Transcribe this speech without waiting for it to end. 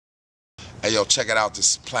Hey yo, check it out,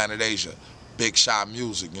 this Planet Asia. Big Shot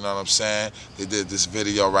Music, you know what I'm saying? They did this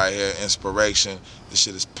video right here, Inspiration. This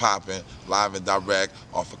shit is popping, live and direct,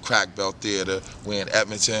 off of Crack Bell Theater. We in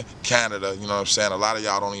Edmonton, Canada, you know what I'm saying? A lot of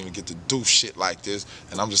y'all don't even get to do shit like this,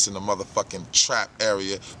 and I'm just in the motherfucking trap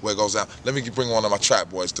area where it goes down. Let me bring one of my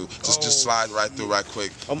trap boys through. Just slide right through right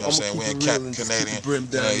quick. You know what I'm saying? We in Canadian. Keep the brim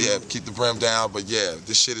down. Yeah, keep the brim down, but yeah,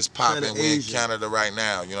 this shit is popping. We in Canada right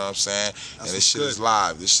now, you know what I'm saying? And this shit is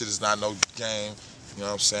live. This shit is not no game. You know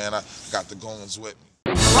what I'm saying? I got the goons with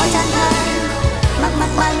me. Is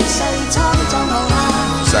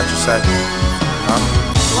that you say? Huh?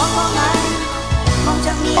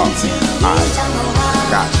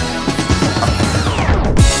 Gotcha.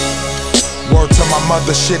 Word to my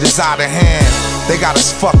mother, shit is out of hand. They got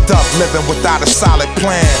us fucked up, living without a solid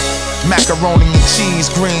plan. Macaroni and cheese,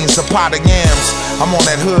 greens, a pot of yams. I'm on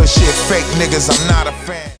that hood shit, fake niggas, I'm not a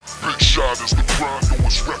fan. Big Shot is the grind, yo,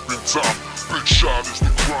 it's reppin' time. Big Shot is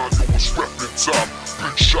the grind, yo, it's reppin' time.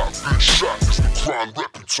 Big Shot is the grind,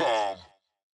 reppin' time.